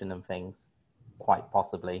registration and things, quite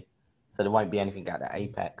possibly. So there won't be anything at the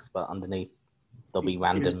Apex, but underneath there'll be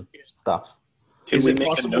random stuff. Is it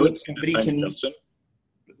possible that somebody can? Justin?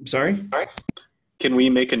 Sorry? Can we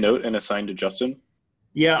make a note and assign to Justin?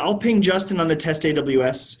 Yeah, I'll ping Justin on the test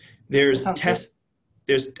AWS. There's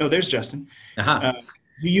there's Justin. Uh-huh.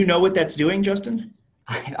 Do you know what that's doing, Justin?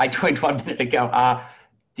 I joined 1 minute ago.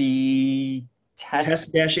 The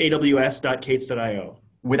test-aws.K8s.io.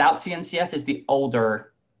 without CNCF is the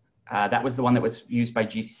older. That was the one that was used by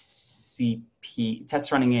GCP.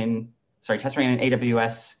 Tests running in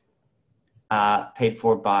AWS, paid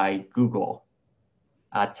for by Google.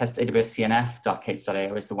 Test AWS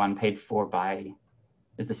CNF.K8s.io is the one paid for by.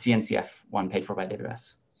 Is the CNCF one paid for by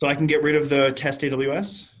AWS? So I can get rid of the test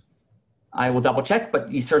AWS? I will double check,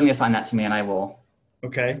 but you certainly assign that to me and I will.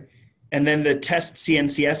 Okay. And then the test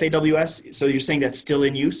CNCF AWS, so you're saying that's still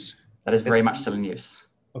in use? That is very much still in use.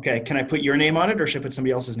 Okay. Can I put your name on it or should I put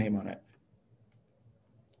somebody else's name on it?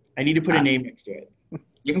 I need to put a name next to it.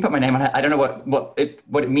 You can put my name on it. I don't know what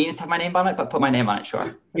it means to have my name on it, but put my name on it,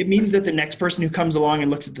 sure. It means that the next person who comes along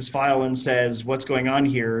and looks at this file and says, what's going on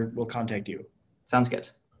here, will contact you. Sounds good.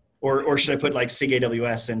 Or should I put like SIG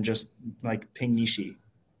AWS and just like ping Nishi?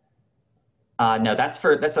 No, that's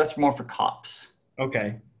more for cops.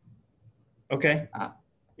 Okay. Okay. Uh,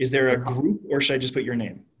 Is there a group, or should I just put your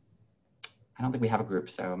name? I don't think we have a group,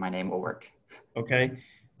 so my name will work. Okay.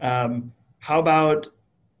 How about,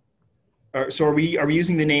 so are we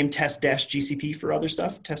using the name test-GCP for other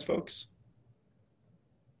stuff, test folks?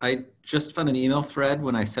 I just found an email thread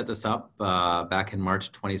when I set this up back in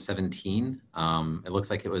March 2017. It looks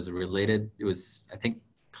like it was related. It was, I think,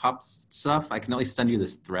 COPS stuff. I can at least send you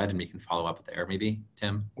this thread and we can follow up there maybe,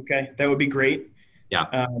 Tim. Okay, that would be great. Yeah.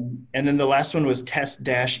 And then the last one was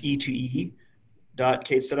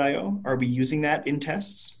test-e2e.k8s.io. Are we using that in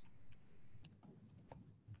tests?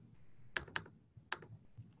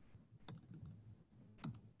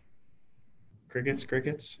 Crickets.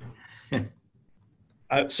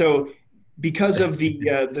 So because of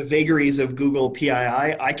the vagaries of Google PII,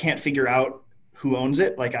 I can't figure out who owns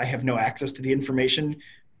it. Like, I have no access to the information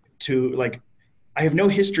I have no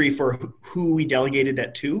history for who we delegated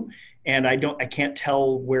that to, and I can't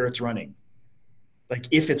tell where it's running, like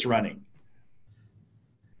if it's running.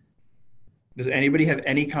 Does anybody have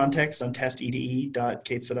any context on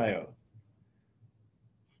test-e2e.k8s.io?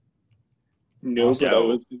 No, Awesome. but I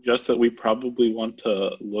would suggest that we probably want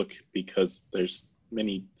to look, because there's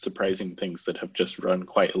many surprising things that have just run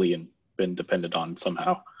quietly and been depended on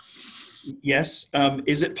somehow. Yes.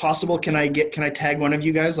 Is it possible? Can I tag one of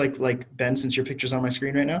you guys, like Ben, since your picture's on my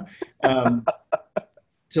screen right now, to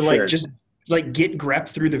Sure. just git grep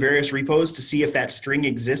through the various repos to see if that string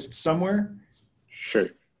exists somewhere? Sure.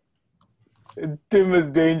 Tim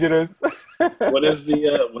is dangerous. What is the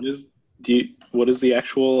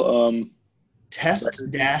actual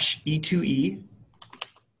test-e2e,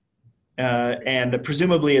 and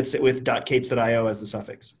presumably it's with .k8s.io as the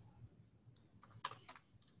suffix.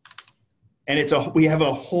 And we have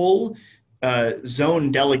a whole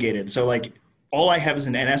zone delegated. So like all I have is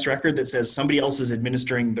an NS record that says somebody else is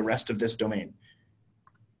administering the rest of this domain.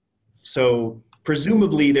 So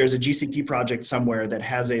presumably there's a GCP project somewhere that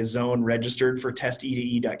has a zone registered for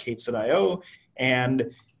test-e2e.k8s.io,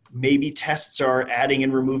 and maybe tests are adding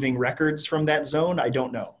and removing records from that zone. I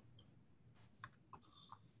don't know.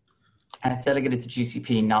 And it's delegated to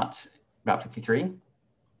GCP, not Route 53.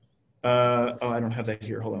 Oh, I don't have that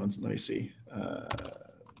here. Hold on, let me see.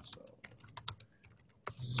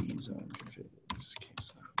 Z-zone configs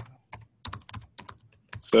case.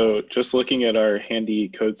 So just looking at our handy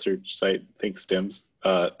code search site, thanks Dims,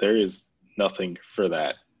 there is nothing for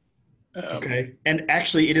that. Okay, and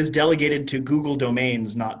actually it is delegated to Google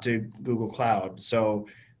domains, not to Google Cloud. So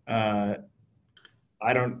I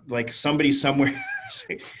don't, somebody somewhere,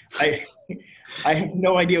 I have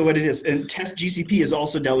no idea what it is. And test GCP is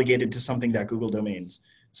also delegated to something.google domains.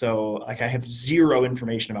 So I have zero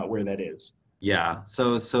information about where that is. Yeah,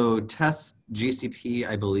 so test GCP,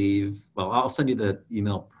 I believe, well, I'll send you the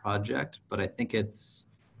email project, but I think it's,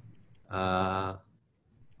 All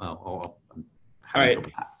right.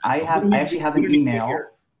 I actually have an email.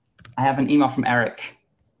 I have an email from Eric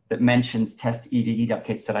that mentions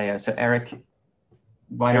test-e2e.k8s.io. So Eric,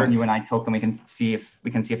 why don't you and I talk and we can see if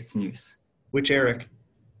it's in use. Which Eric?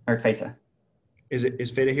 Eric Feta.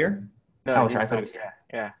 Is Feta here? No, Oh, sorry, I thought it was here.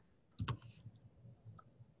 Yeah.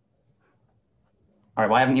 All right,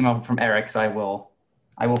 well, I have an email from Eric, so I will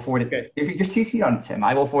forward it. Okay. You're CC'd on it, Tim.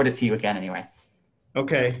 I will forward it to you again anyway.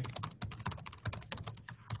 Okay.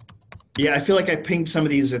 Yeah, I feel like I pinged some of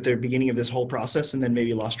these at the beginning of this whole process and then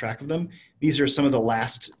maybe lost track of them. These are some of the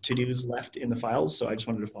last to-dos left in the files, so I just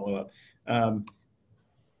wanted to follow up.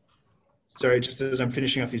 Sorry, just as I'm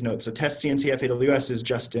finishing off these notes. So test CNCF AWS is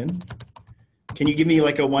just in. Can you give me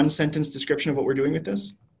like a one-sentence description of what we're doing with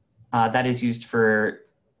this? That is used for,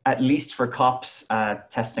 at least for COPS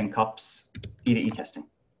testing, COPS E2E testing.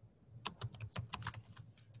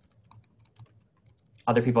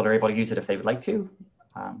 Other people are able to use it if they would like to,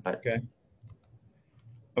 but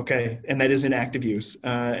Okay, and that is in active use.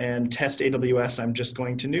 And test AWS, I'm just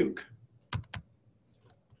going to nuke.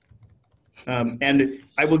 And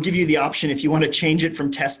I will give you the option, if you want to change it from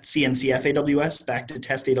test CNCF AWS back to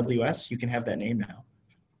test AWS, you can have that name now.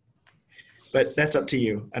 But that's up to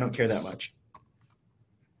you. I don't care that much.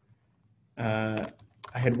 I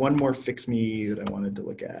had one more fix me that I wanted to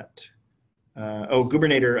look at.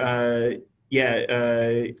 Kubernetes.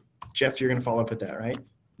 Jeff, you're going to follow up with that, right?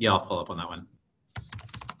 Yeah, I'll follow up on that one.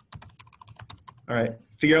 All right.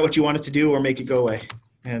 Figure out what you want it to do or make it go away.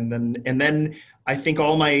 And then I think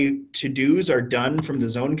all my to-dos are done from the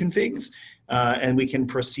zone configs, and we can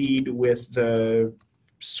proceed with the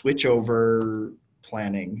switchover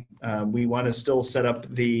planning. We want to still set up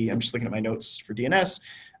I'm just looking at my notes for DNS.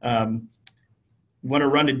 want to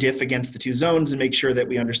run a diff against the two zones and make sure that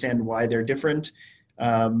we understand why they're different.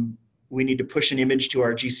 We need to push an image to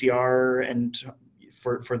our GCR and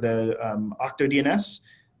for the Octo DNS,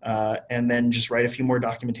 and then just write a few more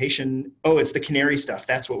documentation. Oh, it's the canary stuff.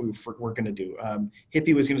 That's what we're going to do.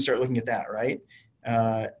 Hippie was going to start looking at that, right?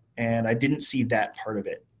 And I didn't see that part of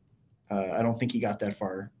it. I don't think he got that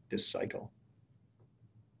far this cycle.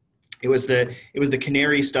 It was the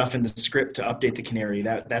canary stuff in the script to update the canary.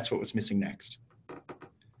 That's what was missing next.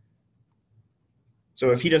 So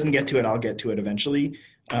if he doesn't get to it, I'll get to it eventually.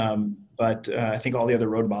 But I think all the other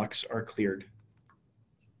roadblocks are cleared.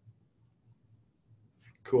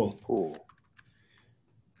 Cool. Cool.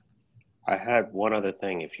 I had one other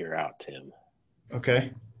thing if you're out, Tim.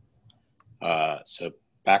 Okay. So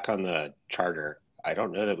back on the charter, I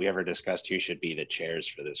don't know that we ever discussed who should be the chairs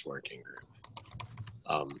for this working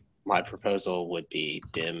group. My proposal would be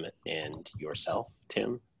Dim and yourself,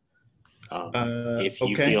 Tim. If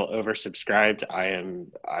you feel oversubscribed,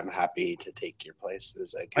 I'm happy to take your place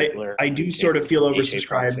as a Googler. I do sort of feel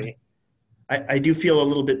oversubscribed. I do feel a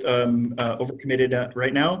little bit overcommitted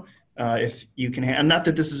right now. If you can, and not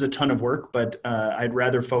that this is a ton of work, but I'd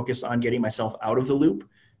rather focus on getting myself out of the loop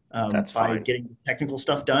That's by fine. getting technical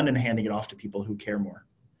stuff done and handing it off to people who care more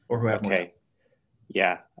or who have more time. Okay.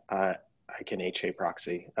 Yeah, I can HA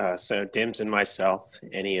proxy. So Dims and myself,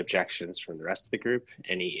 any objections from the rest of the group?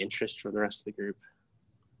 Any interest from the rest of the group?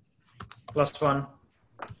 +1.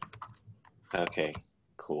 Okay,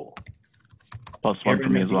 cool. +1 for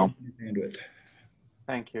me as well. Bandwidth.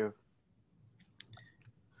 Thank you.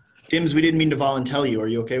 Dims, we didn't mean to volunteer you. Are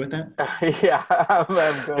you okay with that? Yeah, I'm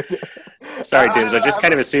good. Sorry, Dims. I just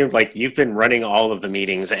kind of assumed like you've been running all of the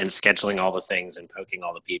meetings and scheduling all the things and poking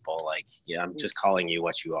all the people. Like, yeah, I'm just calling you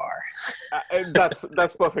what you are.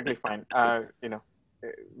 That's perfectly fine.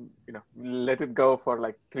 Let it go for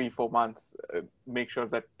like 3-4 months. Make sure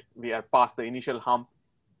that we are past the initial hump.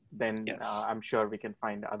 Then Yes. I'm sure we can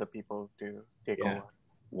find other people to take over.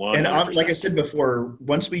 100%. And like I said before,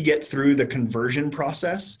 once we get through the conversion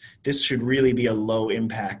process, this should really be a low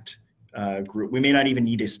impact group. We may not even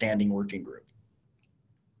need a standing working group.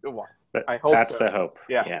 Well, But I hope that's so. the hope.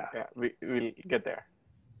 Yeah. We'll get there.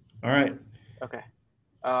 All right. Okay.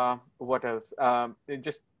 What else?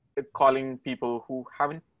 Just calling people who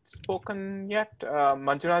haven't spoken yet.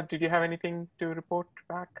 Manjunath, did you have anything to report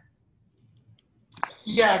back?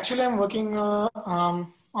 Yeah, actually, I'm working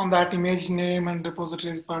on that image name and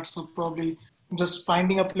repositories part. So probably just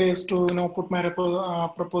finding a place to put my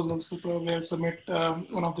proposals. So probably I'll submit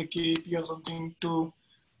one of the KP or something to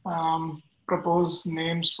propose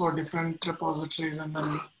names for different repositories and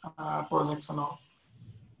then projects and all.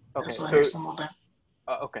 Okay. So I need some more time.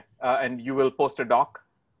 Okay. And you will post a doc?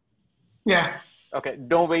 Yeah. Okay.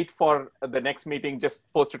 Don't wait for the next meeting.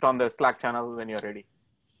 Just post it on the Slack channel when you're ready.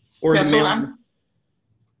 Or Yeah, the so mail-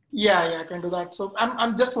 yeah, I can do that. So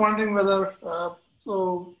I'm just wondering whether,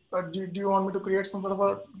 do you want me to create some sort of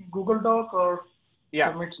a Google Doc or? Yeah,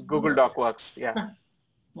 submit some- Google Doc works. Yeah.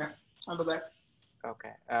 Yeah, I'll do that.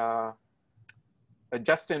 Okay.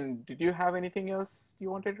 Justin, did you have anything else you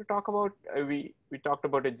wanted to talk about? We talked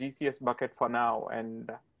about a GCS bucket for now,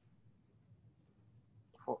 and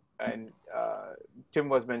Tim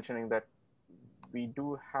was mentioning that we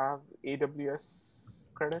do have AWS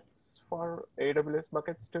credits for AWS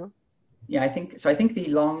buckets too. Yeah, I think so. I think the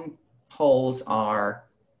long polls are.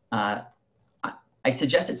 I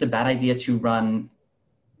suggest it's a bad idea to run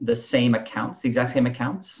the same accounts, the exact same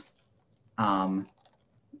accounts.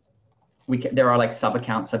 There are like sub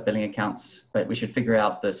accounts, sub billing accounts, but we should figure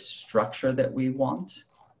out the structure that we want.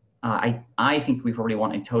 I think we probably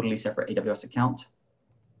want a totally separate AWS account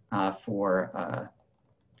for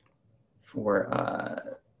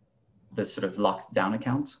the sort of locked down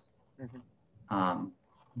account. Mm-hmm.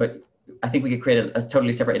 But I think we could create a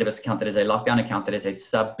totally separate AWS account that is a lockdown account that is a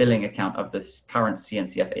sub-billing account of this current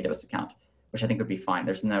CNCF AWS account, which I think would be fine.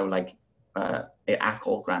 There's no like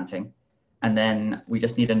ACL granting. And then we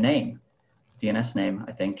just need a name, DNS name,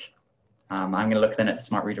 I think. I'm going to look then at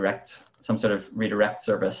Smart Redirect, some sort of redirect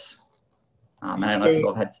service. And I don't know if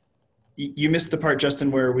people have had... You missed the part,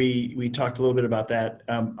 Justin, where we talked a little bit about that.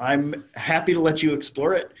 I'm happy to let you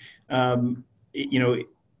explore it.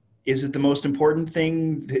 Is it the most important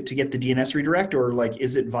thing to get the DNS redirect, or like,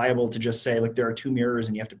 is it viable to just say like there are two mirrors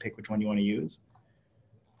and you have to pick which one you want to use?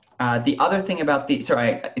 The other thing about it's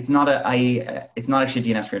not actually a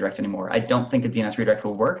DNS redirect anymore. I don't think a DNS redirect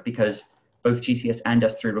will work because both GCS and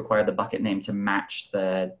S3 require the bucket name to match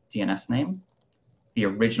the DNS name, the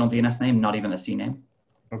original DNS name, not even the C name.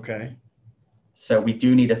 Okay. So we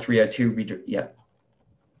do need a 302 redirect. Yep.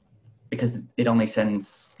 because it only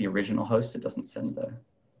sends the original host. It doesn't send the,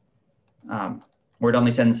 or it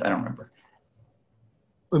only sends, I don't remember.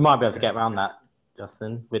 We might be able to get around that,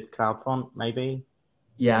 Justin, with CloudFront, maybe.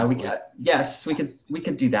 Yeah, yes, we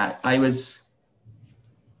could do that. I feel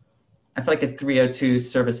like a 302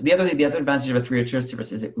 service. The other advantage of a 302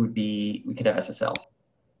 service is we could have SSL.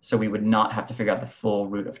 So we would not have to figure out the full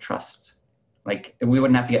root of trust. Like we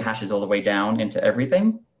wouldn't have to get hashes all the way down into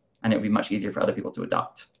everything, and it would be much easier for other people to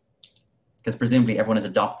adopt. Because presumably everyone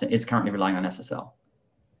is currently relying on SSL,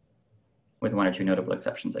 with one or two notable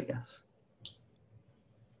exceptions, I guess.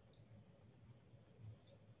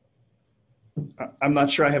 I'm not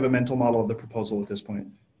sure I have a mental model of the proposal at this point.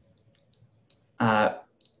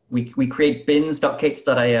 We create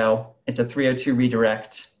bins.k8s.io. It's a 302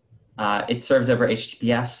 redirect. It serves over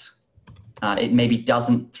HTTPS. It maybe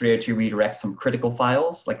doesn't 302 redirect some critical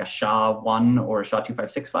files like a SHA-1 or a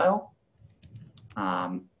SHA-256 file.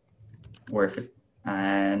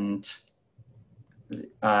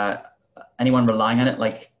 Anyone relying on it,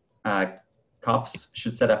 like cops,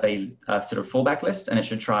 should set up a sort of fallback list, and it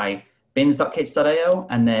should try bins.k8s.io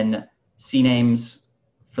and then cnames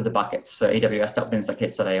for the buckets. So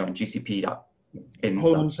aws.bins.k8s.io and gcp.bins.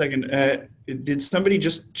 Hold on a second. Did somebody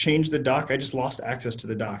just change the doc? I just lost access to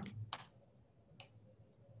the doc.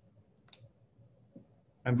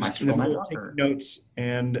 I'm just in the middle of taking notes,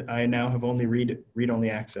 and I now have only read-only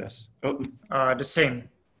access. Oh, the same.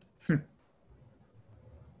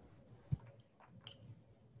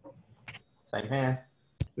 Same here.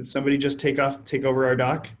 Did somebody just take over our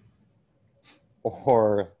doc?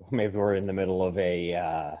 Or maybe we're in the middle of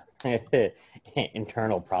a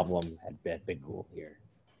internal problem at Big Google here.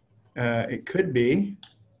 It could be.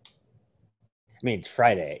 I mean, it's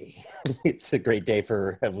Friday. It's a great day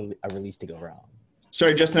for a release to go wrong.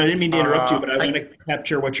 Sorry, Justin, I didn't mean to interrupt you, but I want to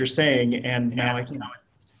capture what you're saying, and now I can.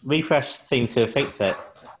 Refresh seems to have fixed it.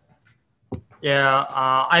 Yeah,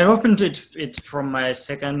 I opened it from my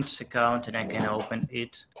second account, and I can open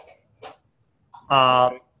it.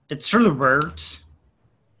 It's really weird.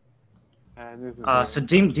 So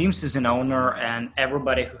Deems is an owner, and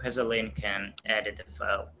everybody who has a link can edit the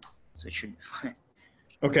file. So it should be fine.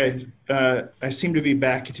 Okay, I seem to be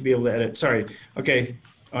back to be able to edit. Sorry. Okay,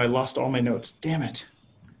 I lost all my notes. Damn it.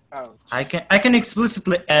 Oh. I can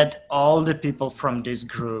explicitly add all the people from this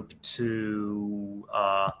group to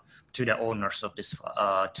the owners of this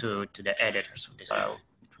to the editors of this file.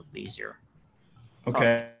 It would be easier.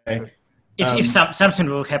 Okay. If something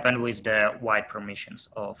will happen with the wide permissions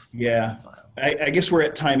of yeah, the file. I guess we're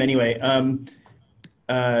at time anyway.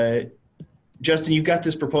 Justin, you've got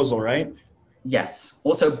this proposal, right? Yes.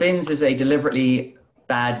 Also, bins is a deliberately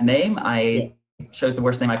bad name. I chose the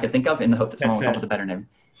worst name I could think of in the hope that someone will come up with a better name.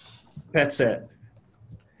 Petset.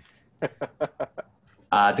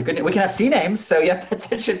 The good we can have C names, so yeah,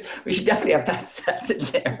 Petset we should definitely have Petset in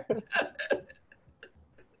there.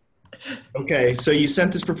 Okay, so you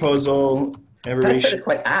sent this proposal. Everybody is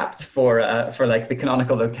quite apt for like the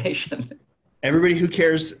canonical location. Everybody who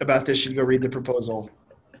cares about this should go read the proposal.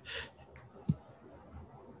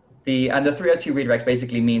 And the 302 redirect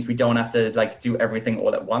basically means we don't have to like do everything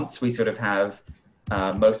all at once. We sort of have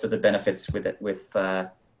most of the benefits with it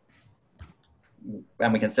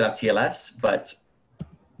and we can still have TLS, but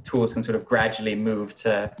tools can sort of gradually move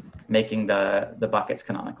to making the buckets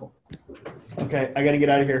canonical. Okay, I got to get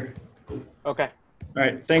out of here. Okay. All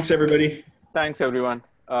right, thanks everybody. Thanks everyone.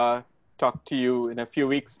 Talk to you in a few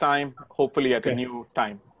weeks' time, hopefully at a new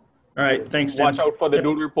time. All right, thanks. Watch out for the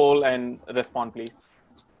doodle poll and respond, please.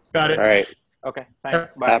 Got it. All right. Okay,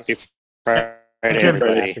 thanks. Bye. Happy Friday,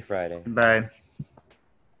 everybody. Happy Friday. Bye.